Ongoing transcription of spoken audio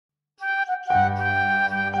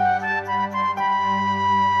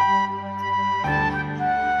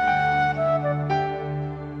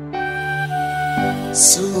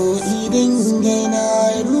so idan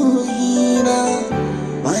yana ruhina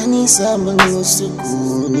bani samun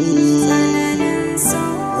sukuni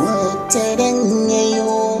wata ran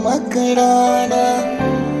yayo maka rana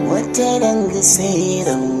wata ran sai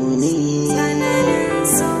rauni na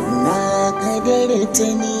kadarta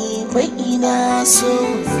ni fa ina so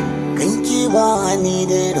kanki ba ni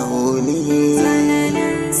da rauni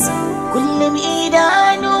kullum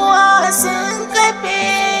idanuwa sun kafe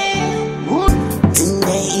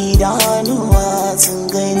tunda idanuwa sun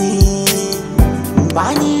gani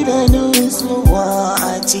bani da nutsuwa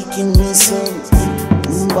a cikin sun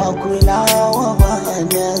ba kulawa ba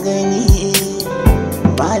na gani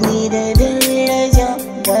bani da daraja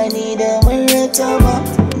bani da martaba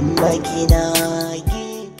baki na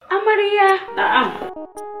amarya na'am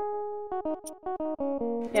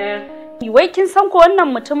wai kin san ko wannan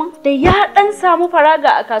mutumin da ya dan samu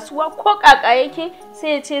faraga a kasuwa ko kaka yake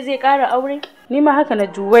sai ya ce zai ƙara aure ni ma haka na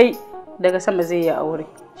juwai daga sama zai yi aure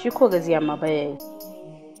shi ko gaziya ma baya yi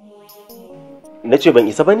na ce ban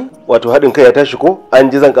isa bane wato haɗin kai ya tashi ko an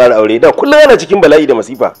ji zan ƙara aure da kullum yana cikin bala'i da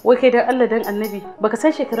masifa wai kai dan Allah dan annabi baka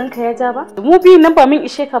san shekarunka ya ja ba mu biyun nan ba min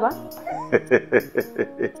ishe ka ba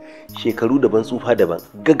shekaru daban tsufa daban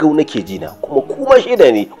gagau nake jina kuma kuma shaida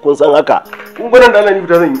ne kun san haka kun gwanan da Allah ni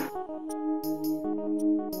fita zan yi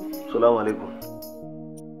assalamu alaikum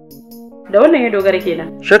da wannan ya dogara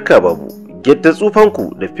kenan shakka babu Getta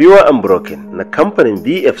tsufanku da Pure Unbroken na kamfanin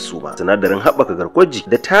BF Suma sinadarin haɓaka garkuwar jiki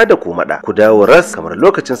da tada komaɗa ku dawo ras kamar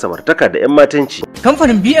lokacin samartaka da 'yan matanci.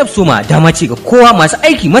 Kamfanin BF Suma dama ce ga kowa masu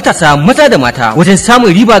aiki matasa maza da mata wajen samun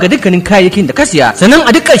riba ga dukkanin kayayyakin da ka siya. Sannan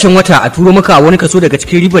a duk ƙarshen wata a turo maka wani kaso daga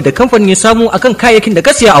cikin ribar da kamfanin ya samu akan kayayyakin da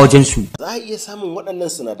ka siya a wajen su. Za a iya samun waɗannan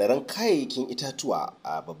sinadaran kayayyakin itatuwa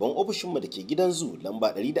a babban ofishinmu da ke gidan zu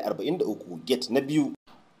lamba 143 gate na 2.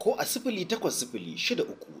 Ko a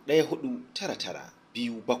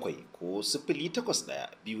 0806314992 ko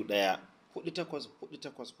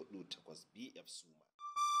 0812148448 BF Suma.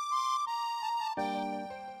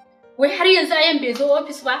 Wai har yanzu ayan bai zo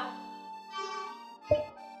ofis ba?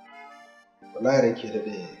 Wallahi rake da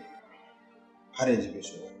dai har yanzu bai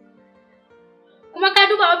so ba. Kuma ka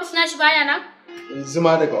duba ofis nashi baya nan? Yanzu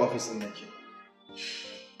ma daga ofis din nake.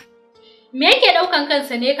 Me yake daukan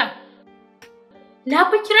kansa ne ka? Na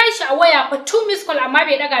fi kira shi a waya fa 2 miss call amma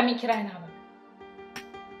bai daga min kira na ba.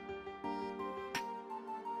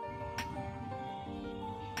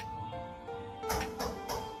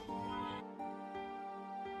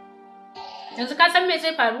 Yanzu ka san me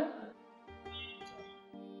zai faru?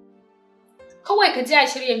 Kawai ka je a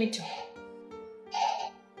shirya mitin.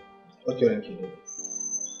 Okay, ranki ne.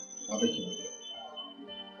 Ba baki ne.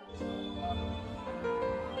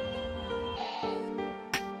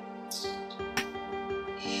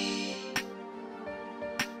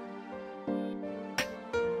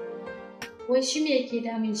 Wai shi me yake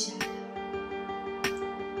damun shi?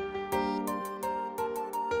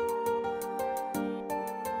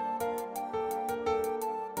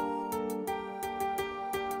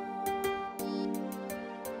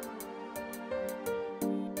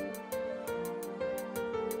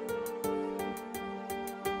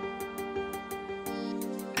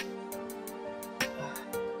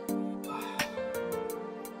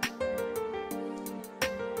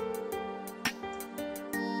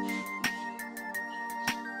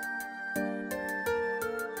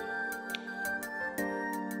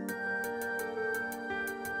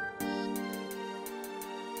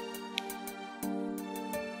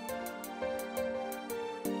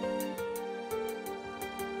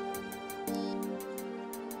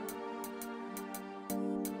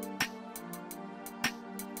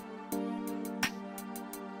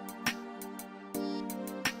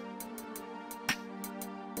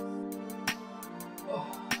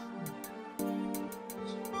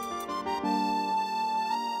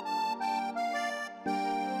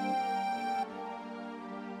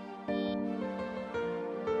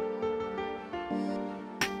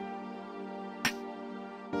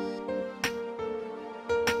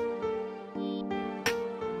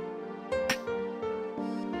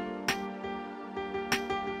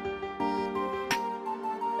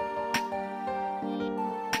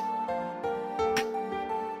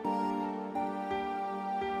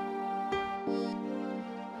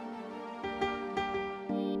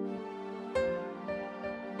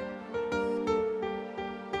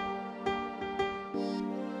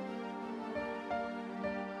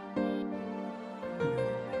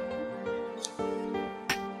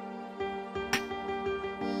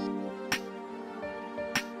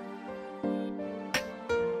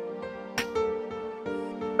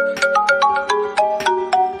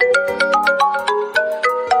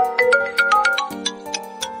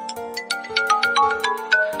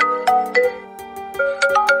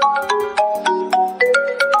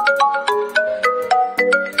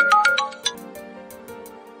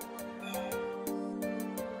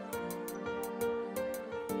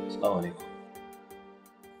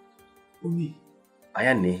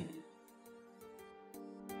 Ayan ne.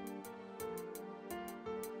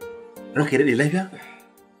 Ranka ya daɗe lafiya?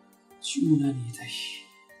 Ciwo na ne ya tashi.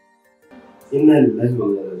 Inna lillahi wa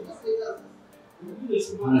inna ilaihi raji'un.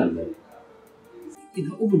 Subhanallah.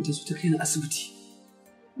 Ina ubunta su ta kai na asibiti.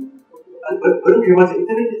 Bari kai mata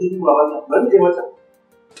ita nake ta duba mata. Bari kai mata.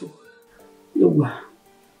 To, yawwa.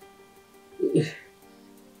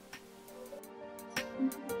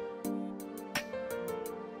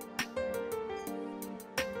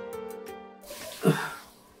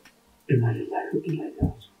 Inna lillahi wa inna ilaihi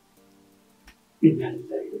raji'un. Inna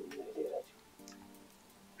lillahi wa inna ilaihi raji'un.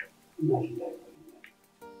 Inna lillahi wa inna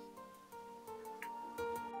ilaihi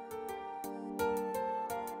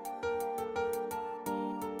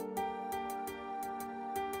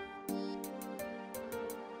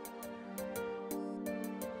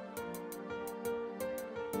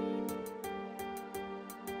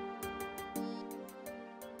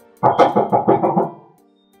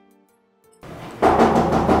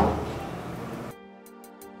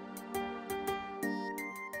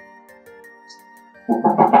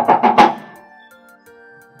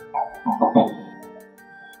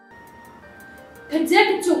Ka je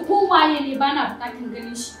ka ce kowaye ne ba na buƙatar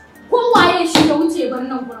ganin shi. Kowaye shi ya wuce bar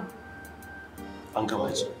nan gurin. An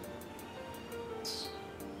gama ji.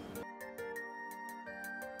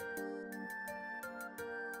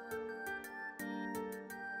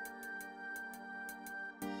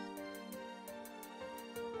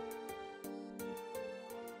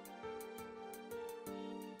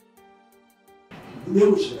 Ne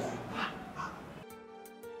mu shiga.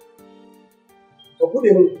 Ka bude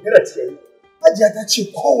mun kana ciyayi. Hajiya ta ce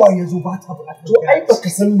kowa ya zo ba ta buƙatar. To ai baka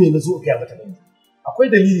san me na zo ga mata ba. Akwai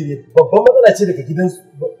dalili ne babban matsala ce daga gidansu.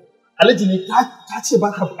 Alhaji ne ta ce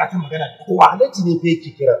ba ka buƙatar magana da kowa. Alhaji ne fa yake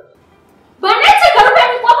kira. Ba na ce ka rufe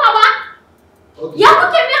min kofa ba. Ya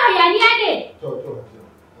kuke min hayaniya ne.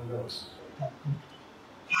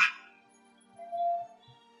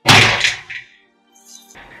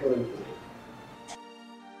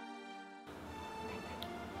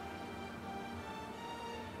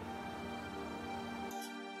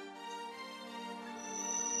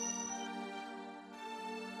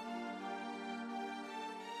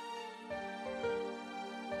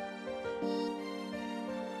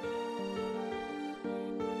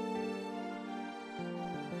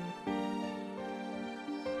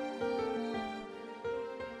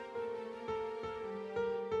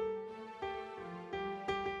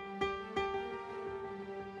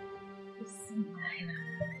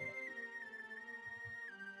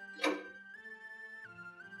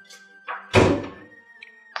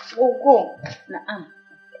 Gogo, Na'am.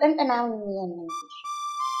 ɗanɗana min miyan nan.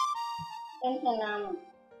 Ɗanɗana min.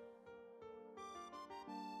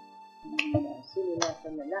 Rasulullah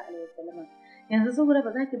sallallahu alaihi wasallam. Yanzu saboda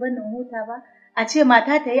ba za ki bar ni huta ba, a ce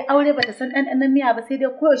mata ta yi aure ba ta san ɗanɗanon miya ba sai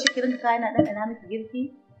dai koyaushe ki rinka kana ɗanɗana miki girki.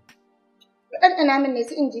 Ɗanɗana min ne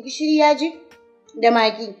sai in ji gishiri ya ji da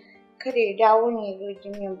magi. Kada ya dawo ne ya zo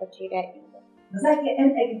jin miyan ba ce daɗi ba. Ba za ki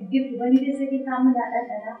ɗanɗana girki ba ni dai sai ki kawo min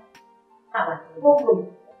ɗanɗana. Haba. Gogo,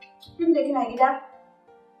 tun da kina gida,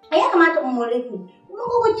 ya kamata in more ki. Kuma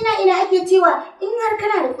gogo kina ina ake cewa in har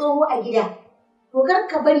kana da tsoho a gida, to kar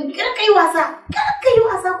ka bari, kar ka yi wasa, kar ka yi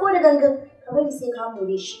wasa ko da gangan, ka bari sai ka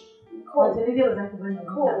more shi. Wace ne ba za ki bar ni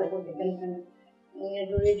huta ba. Kawai da ɗanɗana. In ya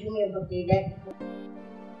zo ya ji miyan ba ta yi daɗi ba.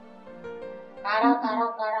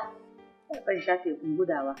 Ƙara. Ban shafe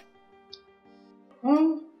gudawa.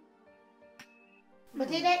 Ba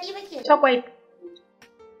ta yi daɗi ba ke. Takwai.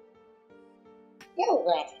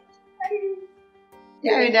 Yawwa.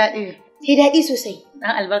 Ya yi daɗi. Ta yi daɗi sosai.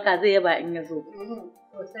 Ɗan albarka zai yaba in ya zo.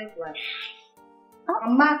 Sosai kuwa.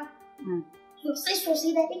 Amma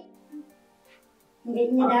sosai daɗi. Inda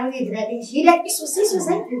in ya dawo ya ji daɗin shi daɗi sosai.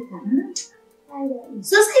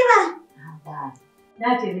 Sosai ba.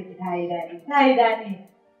 Na ce miki ta yi daɗi. Ta yi daɗi.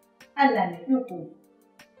 Allah ne iko.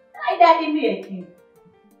 Ta yi daɗi miyarki.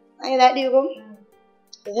 Ta yi daɗi ko?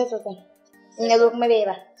 Sosai. In ya zo kuma bai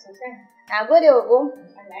ba. Na gode wa ko?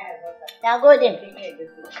 Na gode.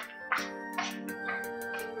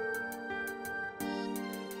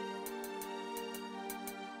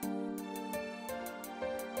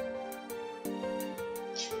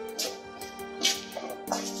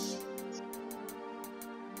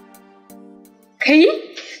 Kai?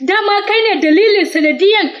 Dama kai ne dalilin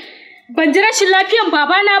sanadiyan ban ji rashin lafiyan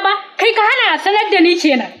babana ba, kai ka hana a sanar da ni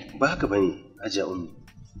kenan. Ba haka bane, Hajiya Ummi.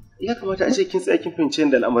 Ya kamata a ce kin tsaya kin fahimci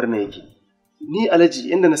yadda al'amarin yake. Ni Alhaji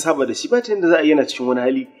inda na saba da shi ba ta yadda za a yi yana cikin wani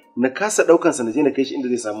hali na kasa daukan sa na je na kai shi inda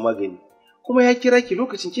zai samu magani. Kuma ya kira ki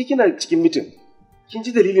lokacin ke kina cikin mitin. Kin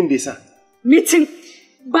ji dalilin da yasa? Mitin?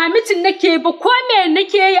 ba mitin nake ba ko me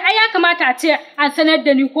nake yi ai ya kamata a ce an sanar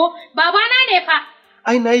da ni ko babana ne fa.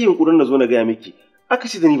 Ai na yi yunkurin na zo na gaya miki aka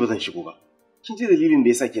ce da ni ba zan shigo ba. Kin ji dalilin da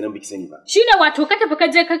yasa kenan baki sani ba. Shine wato ka tafi ka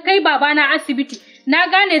je ka kai babana asibiti. Na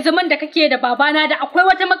gane zaman da kake da babana da akwai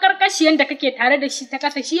wata makarkashiyan da kake tare da shi ta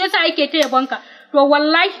kasa shi yasa ake ta yabonka. To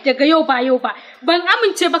wallahi daga yau ba ban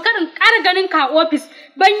amince ba karin ƙara ganin ka a office.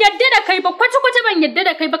 Ban yadda da kai ba kwata ban yadda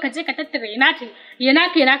da kai ba ka je ka tattara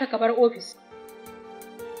yana ka bar office.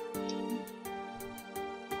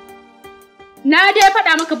 Na dai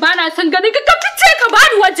faɗa maka bana son ganin ka fice ka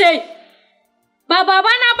bani waje. Ba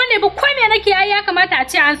babana bane ba ko me nake ai ya kamata a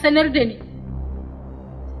ce an sanar da ni.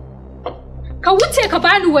 Ka wuce ka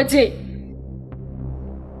bani waje.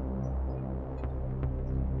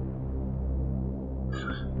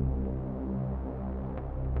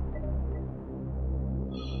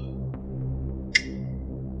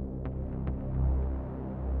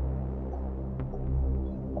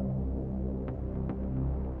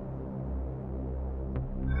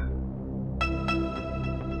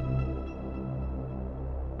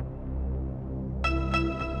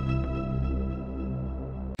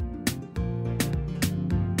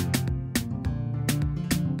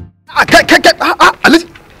 Alhaji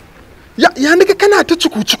ya nika kana ta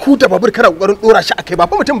cuku da babur kana kokarin dora shi akai ba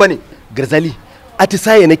fa mutum bane. Garzali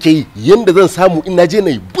atisaye nake yi yanda zan samu in naje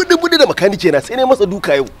nayi budu da makanike na sai ne masa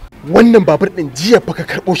duka yau. Wannan babur din jiya fa ka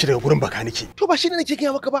karbo shi daga gurin bakanike. To ba shi ne nake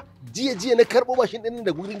gaya maka ba. Jiya na karbo mashin din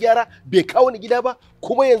da gurin gyara bai kawo ni gida ba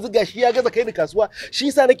kuma yanzu gashi ya gaza kai ni kasuwa shi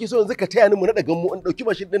yasa nake so yanzu ka taya ni mu na daga mu in dauki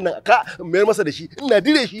mashin din nan ka mayar masa da shi ina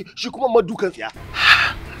dire shi kuma ma dukan tsiya.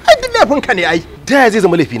 Ai duk laifin ka ne ai. Ta zai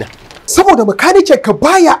zama laifina. Saboda makanike ka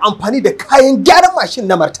baya amfani da kayan gyaran mashin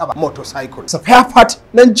na Martaba Motorcycle Spare Part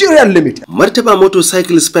Nigeria Limited. Martaba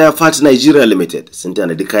Motorcycle Spare Part Nigeria Limited sun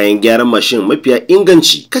tanadi kayan gyaran mashin mafiya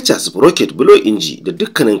inganci, kaca sprocket, blow inji da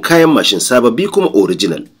dukkanin kayan mashin sababbi kuma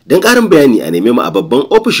original. Don ƙarin bayani a neme mu a babban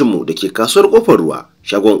ofishinmu da ke kasuwar Kofar Ruwa,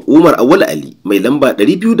 shagon Umar Awwal Ali mai lamba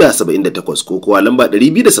 278 ko kuwa lamba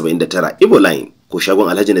 279 Ibo Line. Ko shagon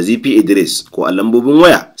Alhaji Nazifi Idris ko a lambobin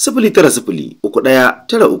waya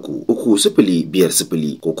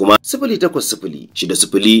 09031933050 ko kuma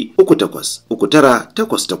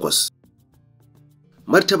 08060383988.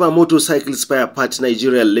 Martaba Motorcycle Spare Part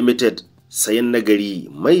Nigeria Limited, sayan nagari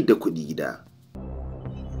mai da kuɗi gida.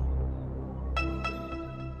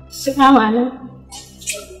 Assalamu alaikum.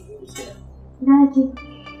 Dadi.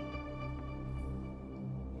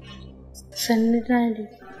 Sannu dadi.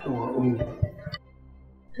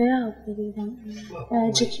 Ya haƙuri dan Allah.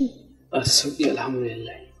 Ya jiki? A sauƙi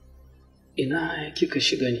alhamdulillah. Ina kika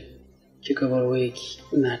shiga ne? Kika bar wayarki?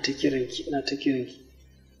 Ina ta kiranki.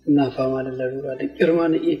 Ina fama da larura da girma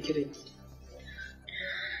na iya kiranki.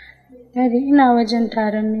 Dadi ina wajen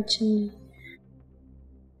taron micin ne.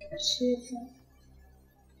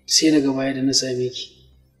 Sai daga baya da na same ki.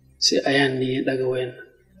 Sai Ayan ne ya daga wayan nan.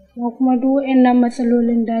 Ko kuma duk waɗannan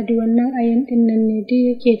matsalolin dadi wannan Ayan din nan ne duk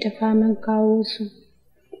yake ta faman kawo su.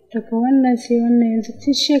 Daga wannan sai wannan yanzu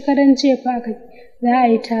tun shekaran jiya fa za a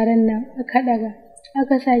yi taron nan aka daga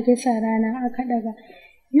aka sake sa rana aka daga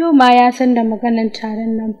yau ma ya san da maganan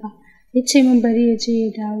taron nan fa ya ce min bari ya je ya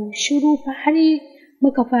dawo shiru fa har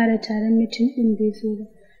muka fara taron mitin din bai zo ba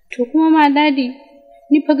to kuma ma dadi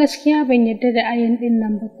ni fa gaskiya ban yarda da Ayan din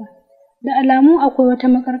nan ba fa da alamu akwai wata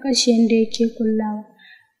makarkashiyar da yake kullawa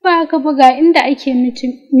ba ka buga inda ake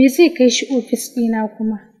mitin me zai kai shi ofis ɗina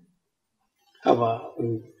kuma haba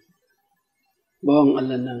bawan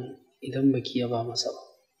Allah nan idan baki yaba masa ba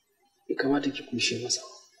ya kamata ki kushe masa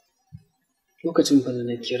ba lokacin fa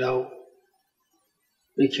na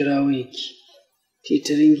kirawo yake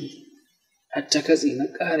titiringi har ta katse na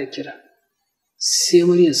ƙara kira sai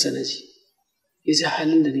muryar sanaji ya ji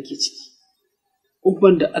halin da nake ciki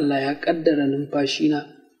ubban da Allah ya kaddara numfashina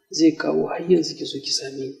zai kawo har yanzu ki so ki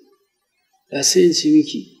same ni da sai in ce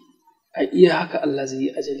miki a iya haka Allah zai yi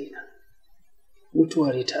ajalina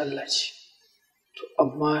mutuwa ne ta Allah ce to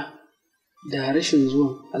amma da rashin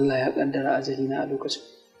zuwan Allah ya kaddara ajalina a lokacin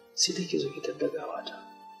sai take zo ki taddagawa ta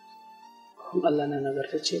Allah na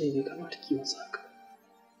nagartacce ne bai kamata ki masa haka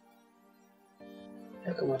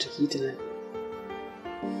ya kamata ki yi tunani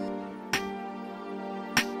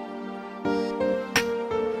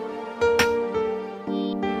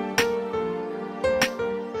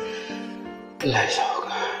Allah ya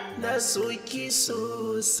sauka na soki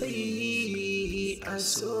sosai a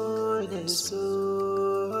so da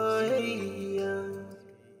soyayya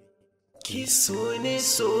ki so ne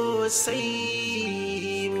sosai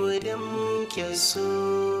mu damke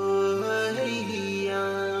soyayya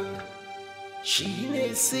shi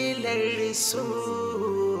ne silar so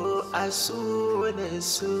a so na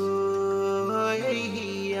soyayya,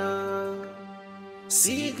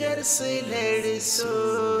 sigar silar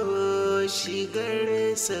so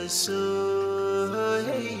shigar sa soyayya,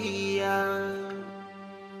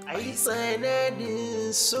 ai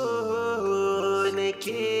tsananin so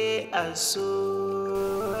nake a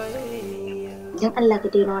soyayya. Don Allah ka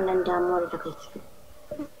daina wannan damuwar da kake.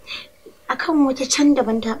 Akan wata can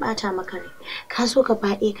daban ta bata maka rai, ka so ka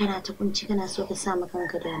faɗe kana ta kunci kana so ka sa maka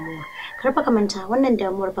kanka damuwa. Kar fa ka manta wannan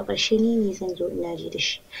damuwar fa ƙarshe ne zan zo ina ji da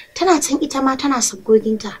shi. Tana can ita ma tana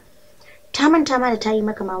sabgoginta, ta manta ma da ta yi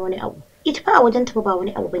maka ma wani abu. Ita fa a wajen ta ba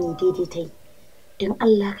wani abu bane daidai ta yi. Don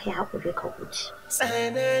Allah ka yi haƙuri ka huce.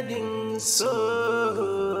 Tsananin so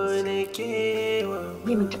nake wa.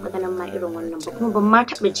 Bai mun taɓa ganin ma irin wannan ba, kuma ban ma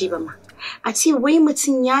taɓa ji ba ma. A ce wai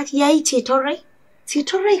mutum ya yi ceton rai?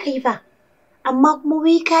 Ceton rai kai fa. Amma kuma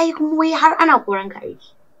wai kayi kuma wai har ana koran ka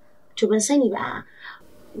aiki. To ban sani ba.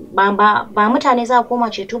 Ba mutane za a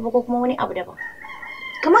koma ceto ba ko kuma wani abu daban.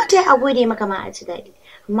 Kamata ya gode maka ma a ci daɗi.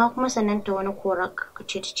 Amma kuma sannan ta wani korar ka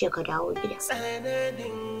ce ta ce ka dawo gida.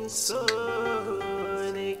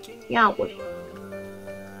 Ya haƙuri.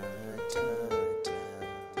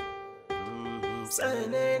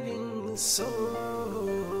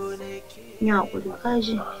 Ya haƙuri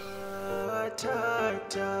kaji.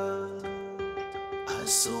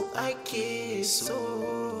 Aso ake so,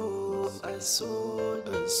 aso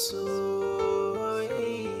da soyayya,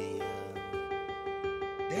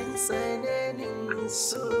 dan tsananin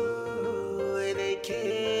so da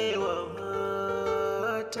kewa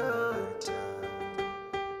matata.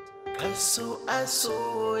 Aso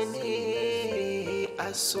ne,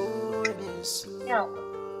 aso da soyayya,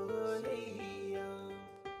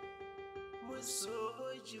 muso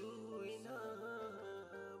juna.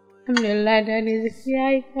 Alhamdulillah dadi zaki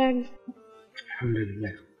yayi kari.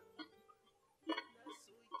 Alhamdulillah.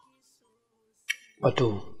 Wato,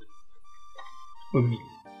 Ummi,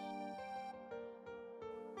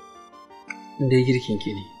 dai girkin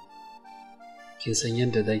ki ne, kin san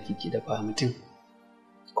yadda za ki dafa mutum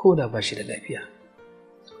ko da ba shi da lafiya.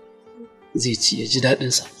 Zai ci ya ji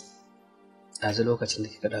daɗinsa. Ɗazu lokacin da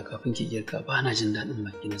kika da kafin ki girka ba na jin daɗin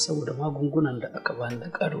bakina saboda magungunan da aka bani da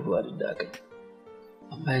ƙarin ruwa da aka yi.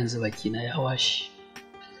 Amma yanzu bakina ya washe.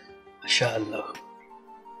 Masha Allah.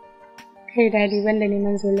 Kai dadi banda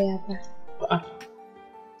neman zolaya fa. A'a.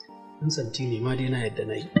 In santi ne ma dai na yadda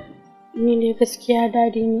na yi. Ni ne gaskiya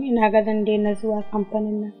dadi ni ina ga zan daina zuwa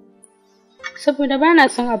kamfanin nan. Saboda ba na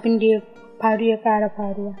son abin da ya faru ya ƙara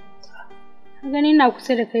faruwa. Ka gani na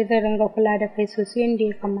kusa da kai zan ringa kula da kai sosai yadda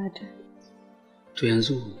ya kamata. To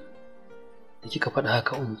yanzu da kika faɗa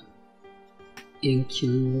haka in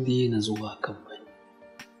kin daina zuwa kamfani,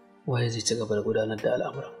 waye zai ci gaba da gudanar da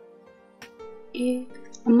al'amuran?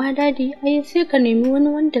 Amma dadi ai sai ka nemi wani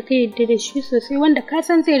wanda ka yarda da shi sosai wanda ka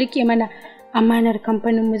san zai rike mana amanar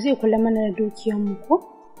kamfanin mu zai kula mana da dukiyar mu ko?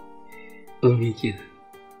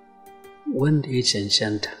 Wanda ya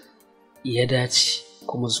cancanta ya dace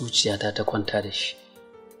kuma zuciyata ta kwanta da shi,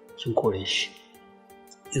 kin kore shi.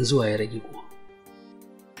 Yanzu waye rage kuma?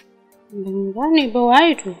 Ban gane ba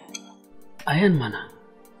waye to? Ayan mana.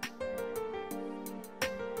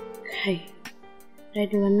 Kai,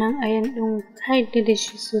 dadi wannan ayan ɗin ka yadda da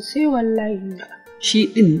shi sosai wallahi. Shi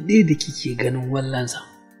ɗin ɗaya da kike ganin wallansa.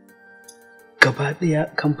 Gaba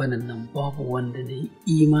ɗaya kamfanin nan babu wanda na yi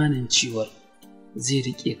imanin cewar zai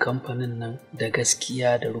riƙe kamfanin nan da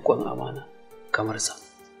gaskiya da riƙon amana kamar sa.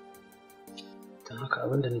 Don haka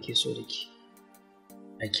abin da nake so da ke,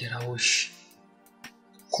 a kirawo shi,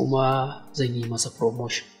 kuma zan yi masa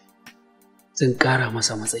promotion, zan ƙara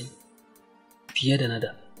masa matsayi fiye da na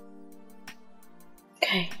da.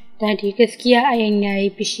 Kai, dadi gaskiya ayan ya yi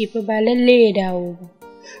fishi fa ba lalle ya dawo ba.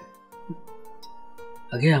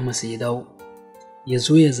 A gaya masa ya dawo, ya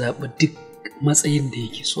zo ya zaɓi duk matsayin da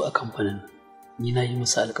yake so a kamfanin nan. Ni na yi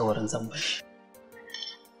masa alƙawarin zan ba shi.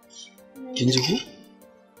 Kin ji ko?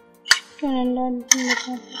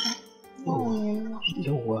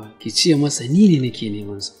 Yawwa, ki ce masa ni ne nake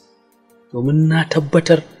neman sa. Domin na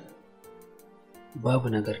tabbatar babu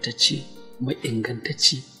nagartacce,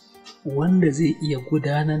 ingantacce wanda zai iya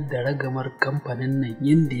gudanar da ragamar kamfanin nan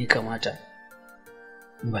yadda ya kamata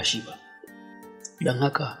ba shi ba. Don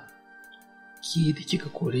haka ki da kika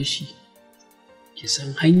kore shi, ki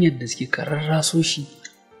san hanyar da suke kararraso shi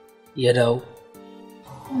ya dawo.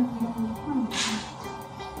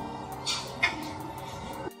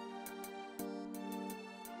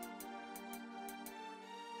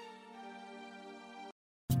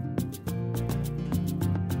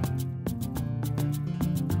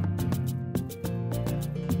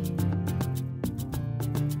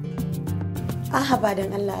 Aha ba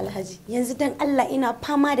dan Allah Alhaji, yanzu dan Allah ina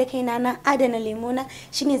fama da kaina na adana lemona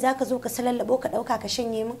shine zaka zo ka salallabo ka dauka ka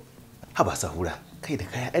shanye min. Haba Sahura, kai da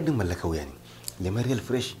kaya adin mallaka wuya ne. Lemon Real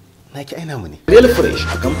Fresh naki aina mu ne. Real Fresh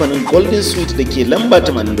a kamfanin Golden Sweet da ke lamba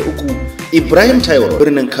 83 Ibrahim Taiwo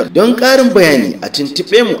birnin Kano. Don ƙarin bayani a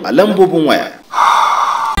tuntuɓe mu a lambobin waya.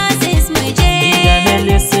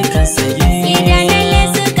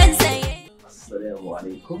 Assalamu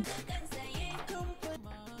alaikum.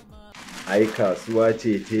 Ai kasuwa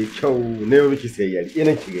ce ta kyau ne miki sayayyar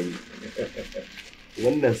ina ki gani.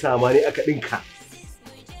 Wannan sama ne aka dinka.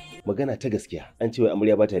 Magana ta gaskiya an ce wai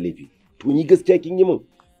amarya ba ta laifi. To ni gaskiya kin yi min.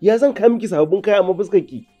 Ya zan kai miki sababbin kaya amma fuskar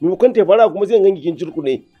ki. Maimakon ta fara kuma sai in ganki kin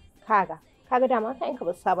cirkune. Kaga dama ka in ka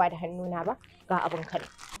ba saba da hannuna ba ga abin kare.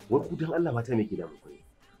 Wai ku dan Allah mata me ke da muku ne?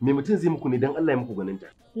 Me mutum zai muku ne dan Allah ya muku ganinta?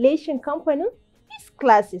 Leshin kamfanin Biz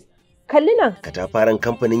Classes. Kalli nan. Katafaren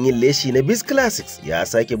kamfanin yin leshi na Biz Classics ya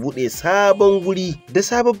sake buɗe sabon guri da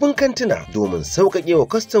sababbin kantuna domin sauƙaƙe wa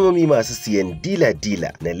kwastomomi masu siyan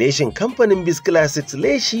dila-dila na leshin kamfanin Biz Classics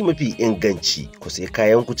leshi mafi inganci. Ku sai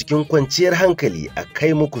kayan ku cikin kwanciyar hankali a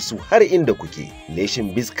kai muku su har inda kuke.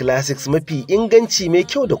 Leshin Biz Classics mafi inganci mai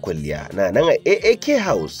kyau da kwalliya na nan a A.R.A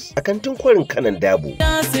House a kantin kwarin kanan dabo.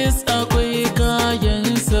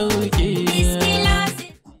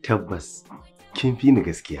 Tabbas kin fi ni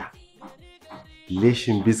gaskiya.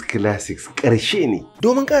 Leshin Biz Classics ƙarshe ne.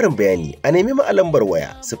 Domin ƙarin bayani a nemi mu a lambar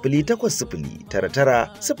waya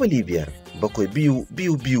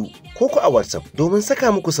 08099972222 ko ku a WhatsApp domin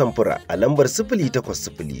saka muku samfura a lambar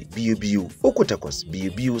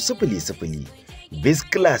 08022382200. Biz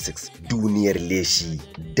Classics duniyar leshi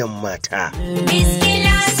don mata. Biz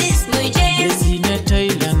Classics mu je. Lesi na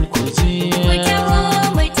Thailand ku je. Mu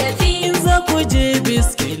taho mu tafi. In za ku je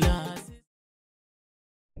Biz Classics.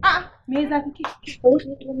 Me za ka ke?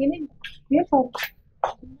 Me ya faru?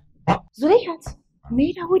 Zulaihat, me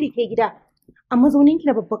ya dawo da ke gida a mazauninki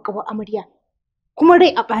da babbar ƙawar amarya? Kuma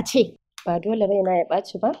rai a ɓace. Ba dole raina ya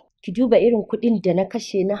ɓaci ba. Ki duba irin kuɗin da na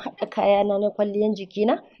kashe na haɗa kayana na kwalliyan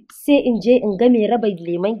jikina, sai in je in ga mai raba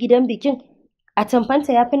leman gidan bikin. A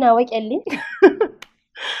tamfanta ya fi nawa ƙyalli?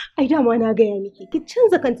 Ai dama na gaya miki, ki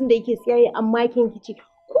canza kantin da yake siyayya amma kin kici.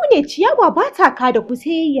 Ku ne ciyawa ba ta ka da ku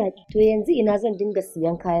sai yaƙi. To yanzu ina zan dinga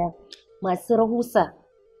siyan kaya masu rahusa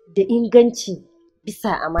da inganci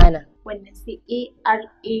bisa amana. Wannan sai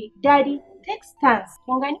A.R.A Daddy Textiles.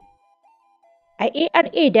 Kun gani? A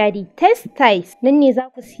A.R.A Daddy Textiles nan ne za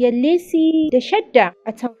ku siyan lesi da shadda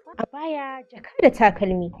a tamfa a baya jaka da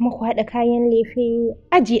takalmi kuma ku haɗa kayan lefe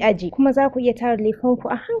aji-aji kuma za ku iya tara lefenku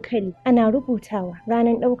a hankali ana rubutawa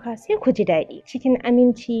ranar ɗauka sai ku ji daɗi cikin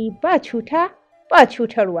aminci ba cuta ba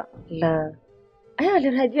cutarwa. Ai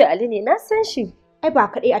Alhaji Ali ne na san shi. Ai ba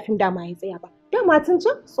kaɗai a fim dama ya tsaya ba. Dama tun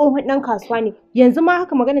can tsohon ɗan kasuwa ne. Yanzu ma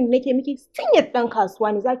haka maganar da nake miki sinyar ɗan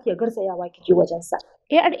kasuwa ne zaki iya garzayawa kike wajen sa.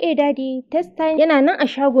 A.R.A Daddy Textile yana nan a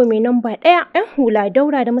shago mai namba 1 'yan hula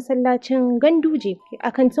daura da masallacin Ganduje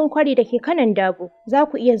a kantin kwari da ke kanan Dabo. Za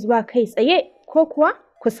ku iya zuwa kai tsaye ko kuwa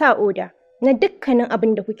ku sa oda na dukkanin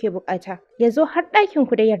abin da kuke bukata. Ya zo har ɗakin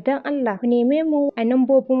ku da yardan Allah. Ku neme mu a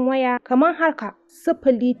nambobin waya kamar haka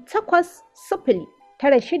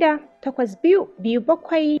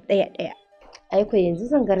 0809682211. Aiko yanzu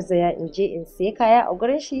zan garzaya in je in sai kaya a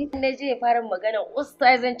gurin shi. Na je fara magana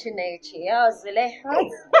ustazancin na ya ce ya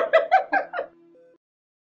Zulaihat.